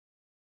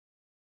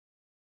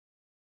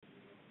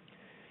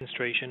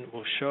demonstration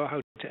will show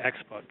how to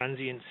export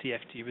transient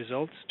CFD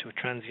results to a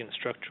transient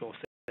structural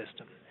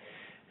system.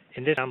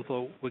 In this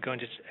example, we're going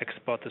to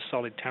export the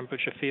solid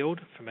temperature field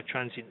from a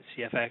transient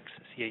CFX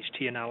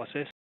CHT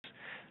analysis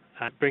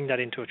and bring that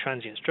into a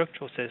transient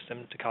structural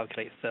system to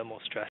calculate thermal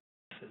stresses.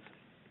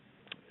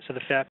 So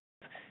the step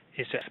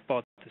is to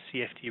export the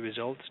CFD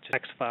results to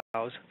text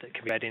files that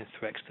can be read in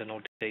through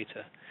external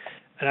data.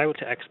 And I want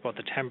to export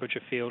the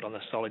temperature field on the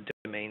solid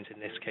domains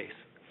in this case.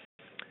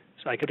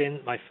 So I put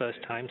in my first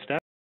time step.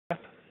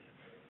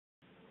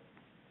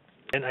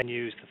 Then I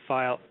use the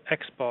file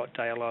export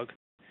dialog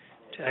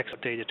to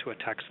export data to a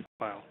text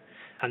file.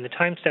 And the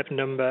time step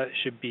number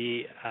should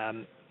be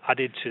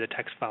added to the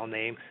text file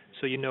name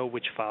so you know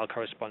which file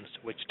corresponds to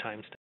which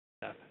time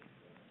step.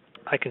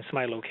 I can set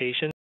my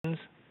locations to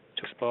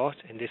export,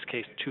 in this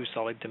case 2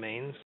 solid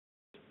domains.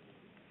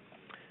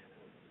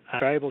 And the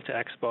variable to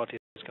export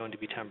is going to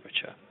be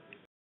temperature.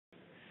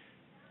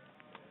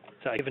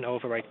 So I even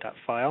overwrite that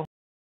file.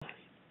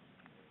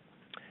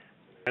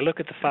 I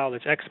look at the file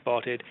that's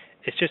exported.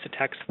 It's just a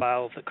text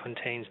file that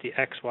contains the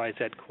X, Y,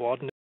 Z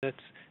coordinates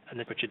and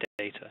the temperature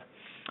data.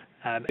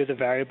 The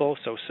variable,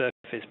 so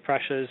surface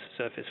pressures,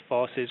 surface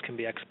forces can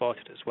be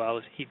exported as well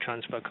as heat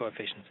transfer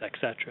coefficients,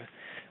 etc.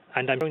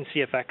 And I'm showing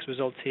CFX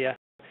results here,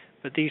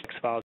 but these text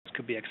files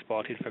could be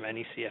exported from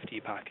any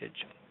CFD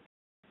package.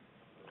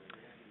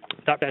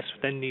 That process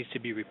then needs to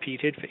be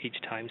repeated for each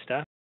time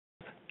step.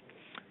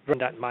 Run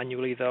that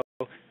manually though,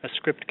 a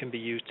script can be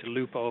used to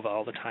loop over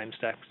all the time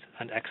steps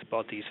and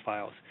export these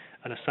files,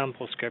 and a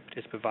sample script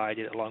is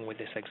provided along with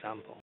this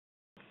example.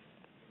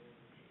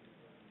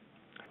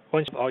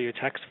 Once you have all your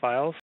text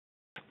files,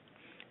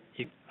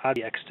 you add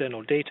the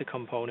external data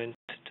component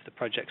to the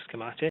project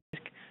schematic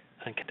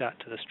and connect that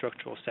to the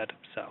structural setup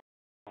cell.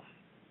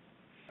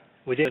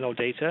 Within external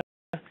data,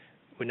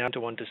 we now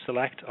want to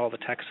select all the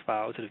text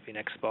files that have been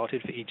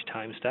exported for each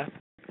time step.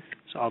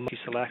 So I'll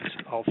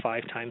multi-select all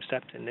 5 time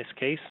steps in this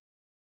case.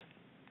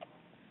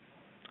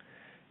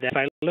 Then if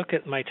I look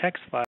at my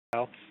text file,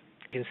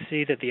 you can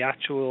see that the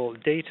actual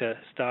data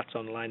starts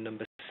on line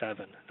number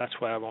 7. That's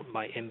where I want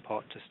my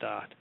import to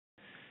start.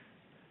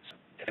 So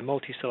if I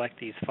multi-select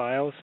these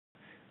files,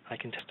 I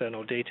can tell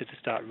external data to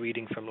start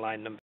reading from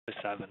line number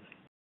 7.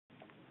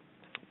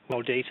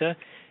 More data,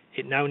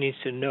 it now needs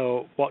to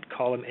know what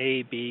column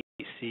A, B,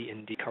 C,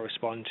 and D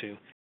correspond to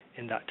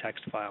in that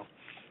text file.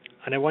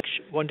 And I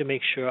want to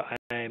make sure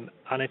I'm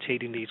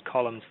annotating these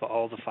columns for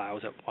all the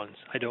files at once.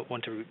 I don't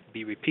want to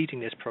be repeating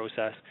this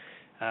process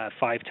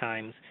 5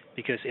 times,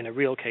 because in a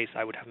real case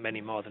I would have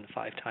many more than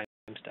 5 time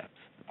steps.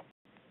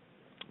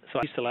 So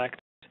I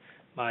select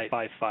my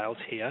 5 files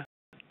here.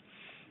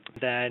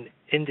 Then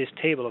in this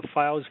table of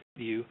files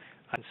view,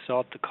 I can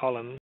sort the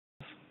columns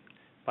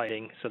by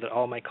heading so that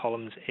all my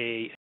columns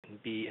A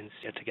and B and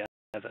C are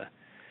together.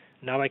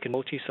 Now I can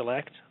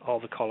multi-select all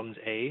the columns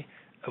A,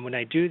 and when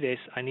I do this,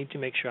 I need to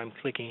make sure I'm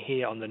clicking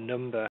here on the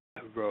number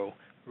row,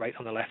 right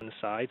on the left-hand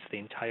side, so the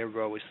entire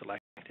row is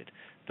selected.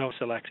 Don't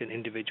select an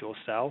individual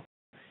cell.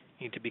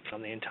 You need to be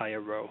on the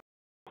entire row.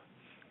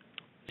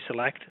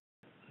 Select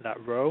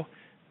that row,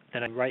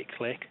 then I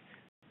right-click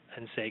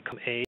and say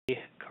column A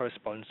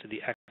corresponds to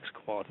the X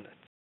coordinates.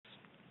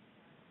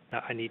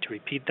 Now I need to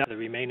repeat that for the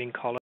remaining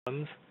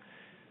columns.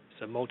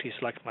 So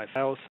multi-select my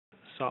files,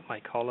 sort my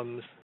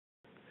columns,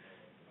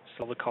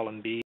 select the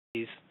column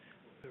B's,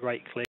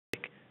 right-click,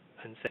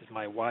 and set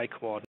my Y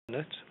coordinate.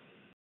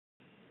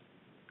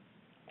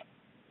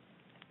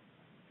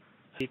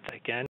 Repeat that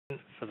again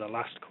for the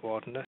last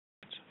coordinate.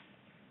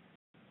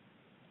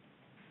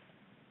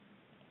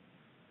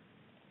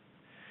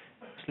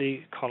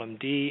 Lastly, column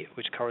D,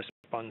 which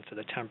corresponds to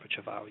the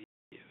temperature values.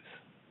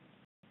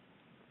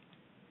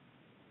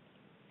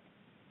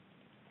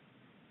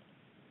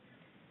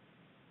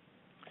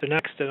 The now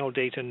external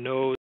data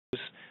knows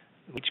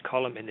which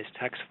column in this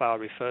text file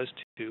refers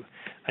to.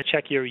 I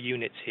check your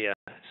units here.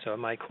 So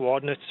my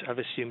coordinates have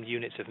assumed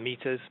units of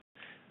meters,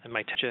 and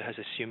my temperature has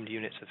assumed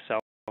units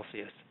of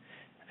Celsius.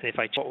 And if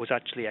I check what was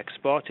actually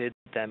exported,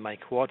 then my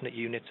coordinate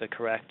units are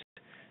correct,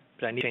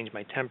 but I need to change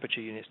my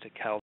temperature units to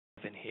Kelvin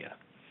here.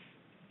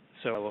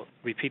 So I will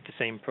repeat the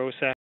same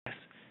process,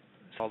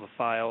 sort the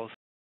files,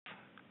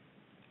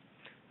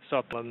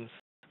 sort columns,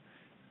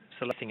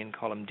 selecting in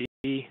column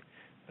D,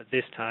 but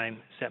this time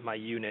set my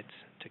units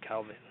to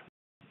Kelvin.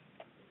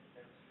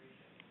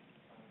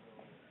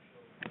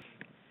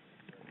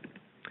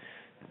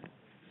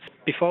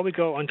 Before we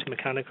go on to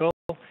mechanical,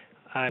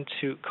 I want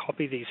to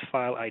copy these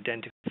file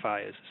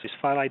identifiers. So this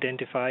file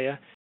identifier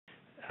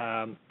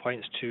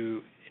points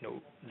to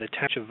the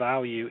temperature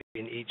value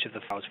in each of the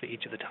files for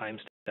each of the time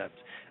steps.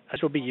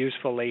 This will be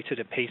useful later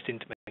to paste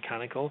into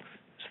mechanical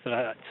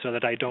so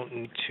that I don't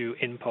need to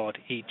import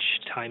each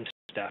time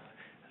step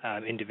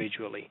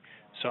individually.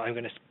 So I'm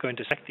going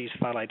to select these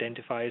file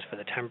identifiers for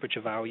the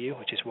temperature value,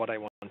 which is what I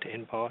want to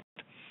import,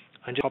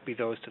 and just copy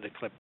those to the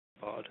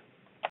clipboard.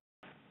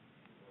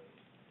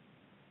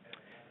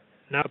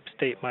 Now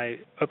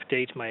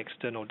update my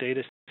external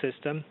data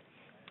system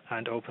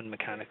and open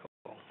mechanical.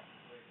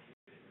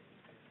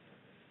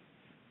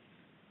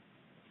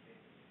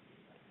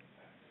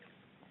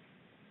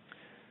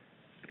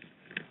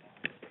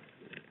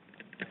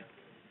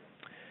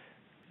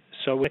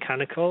 So with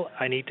mechanical,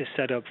 I need to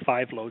set up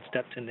 5 load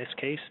steps in this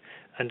case.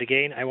 And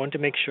again, I want to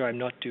make sure I'm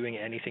not doing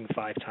anything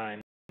 5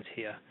 times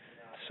here.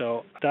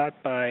 So start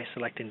by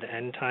selecting the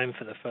end time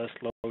for the first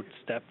load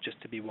step just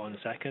to be 1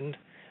 second.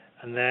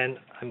 And then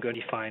I'm going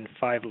to define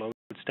 5 load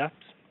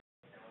steps.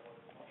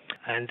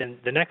 And then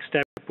the next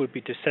step would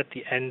be to set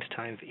the end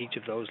time for each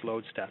of those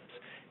load steps.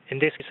 In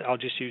this case, I'll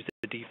just use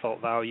the default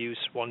values,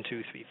 1,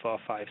 2, 3, 4,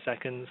 5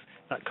 seconds.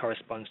 That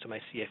corresponds to my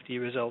CFD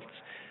results.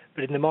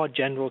 But in the more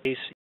general case,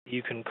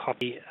 you can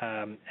copy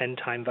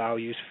end time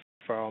values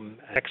from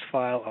a text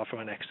file or from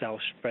an Excel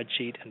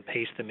spreadsheet and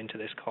paste them into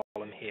this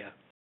column here.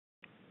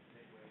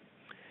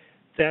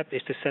 Step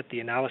is to set the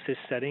analysis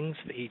settings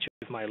for each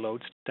of my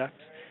load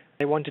steps.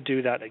 I want to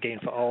do that again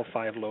for all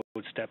 5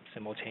 load steps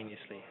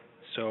simultaneously.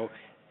 So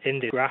in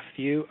the graph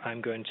view,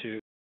 I'm going to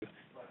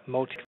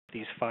multiply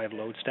these 5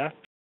 load steps.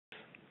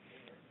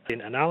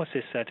 In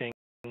analysis settings,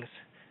 I'm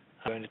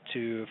going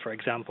to, for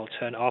example,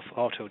 turn off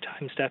auto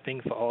time stepping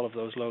for all of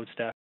those load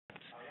steps,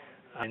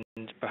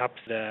 and perhaps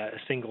a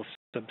single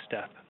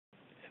sub-step.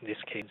 In this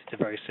case, it's a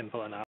very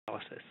simple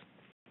analysis.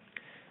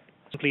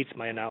 Completes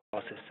my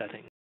analysis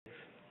settings.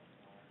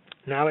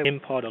 Now I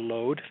import a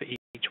load for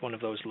each one of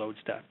those load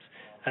steps.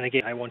 And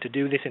again, I want to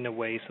do this in a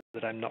way so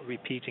that I'm not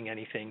repeating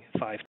anything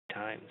 5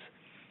 times.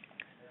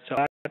 So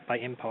I start by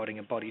importing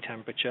a body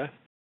temperature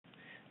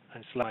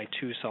and select my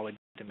 2 solid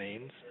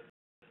domains.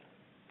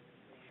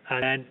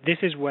 And then this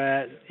is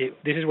where it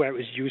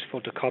was useful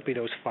to copy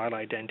those file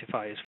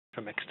identifiers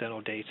from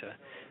external data.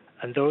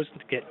 And those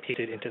get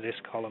pasted into this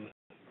column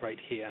right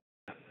here.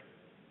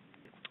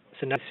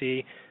 So now you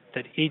see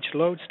that each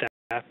load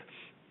step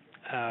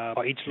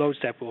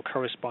will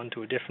correspond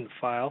to a different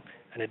file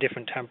and a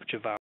different temperature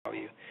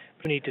value.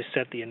 We need to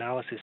set the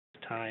analysis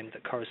time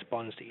that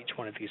corresponds to each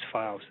one of these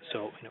files.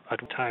 So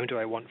at what time do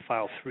I want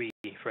file 3,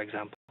 for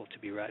example, to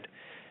be read?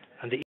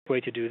 And the easiest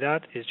way to do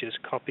that is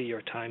just copy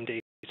your time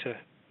data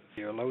for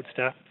your load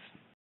steps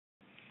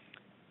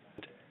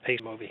and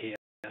paste them over here.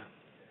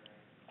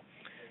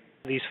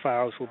 These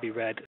files will be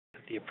read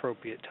at the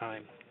appropriate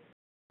time.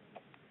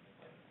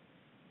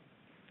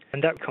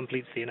 And that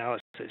completes the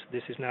analysis.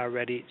 This is now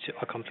ready to,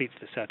 or completes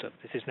the setup.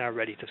 This is now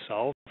ready to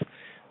solve.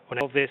 When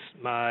I solve this,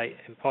 my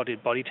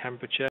imported body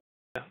temperature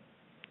will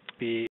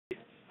be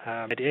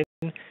read in,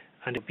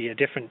 and it will be a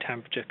different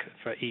temperature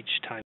for each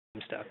time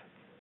step.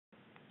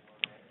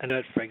 And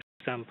for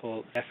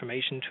example,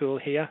 deformation tool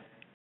here,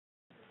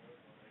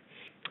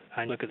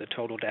 and look at the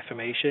total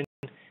deformation,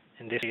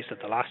 in this case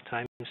at the last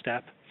time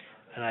step,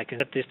 and I can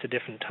set this to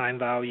different time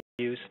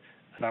values,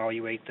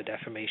 evaluate the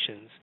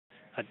deformations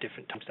at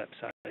different time step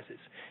sizes.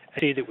 I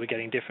see that we're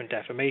getting different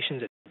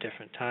deformations at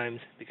different times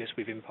because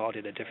we've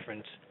imported a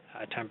different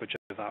temperature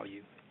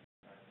value.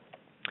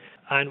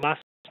 And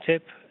last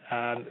tip,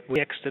 with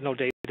the external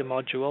data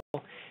module,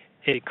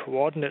 the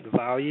coordinate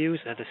values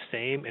are the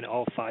same in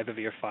all 5 of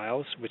your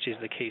files, which is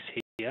the case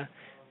here.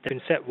 You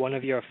can set one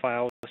of your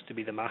files to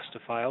be the master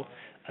file,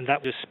 and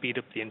that will just speed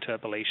up the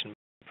interpolation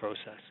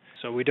process.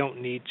 So we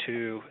don't need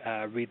to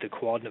read the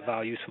coordinate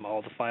values from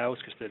all the files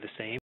because they're the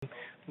same.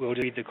 We'll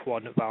read the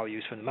coordinate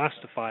values from the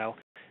master file,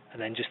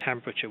 and then just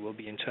temperature will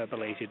be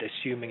interpolated,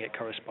 assuming it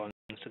corresponds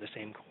to the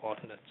same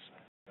coordinates.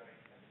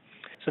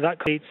 So that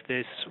completes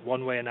this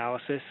one-way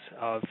analysis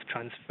of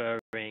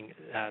transferring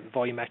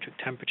volumetric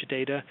temperature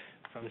data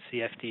from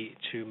CFD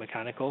to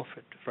mechanical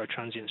for a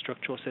transient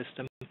structural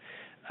system.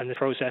 And the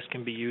process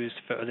can be used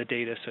for other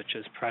data such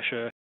as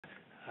pressure,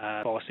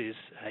 forces,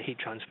 heat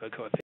transfer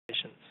coefficients.